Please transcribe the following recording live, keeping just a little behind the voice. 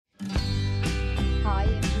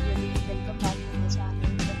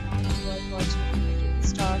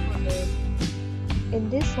In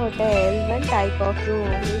this hotel, one type of room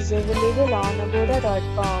is available on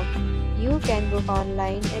agoda.com. You can book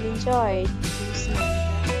online and enjoy it. To see the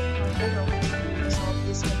other reviews of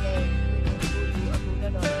this hotel, you can go to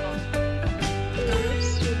agoda.com.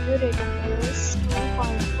 Its review rating is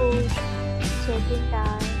 2.4. Check-in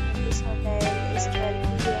time in this hotel is 12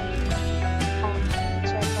 p.m. and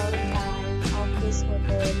check-out time of this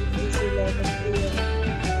hotel is 11 p.m.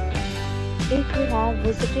 If you have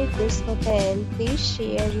visited this hotel, please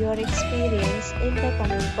share your experience in the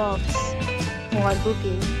comment box. For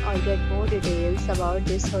booking or get more details about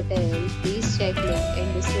this hotel, please check link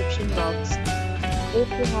in description box.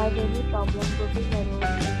 If you have any problem booking a room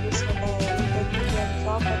in this hotel, then you can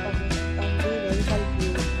drop a comment and we will help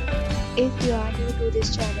you. If you are new to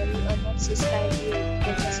this channel or not subscribed yet,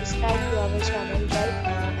 then subscribe to our channel right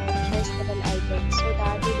now and press the bell icon so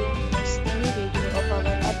that you don't miss any video of our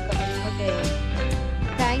upcoming hotel.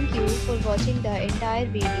 Thank you for watching the entire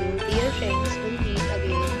video. Dear friends, we'll meet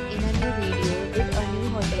again in a new video with a new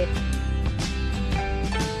hotel.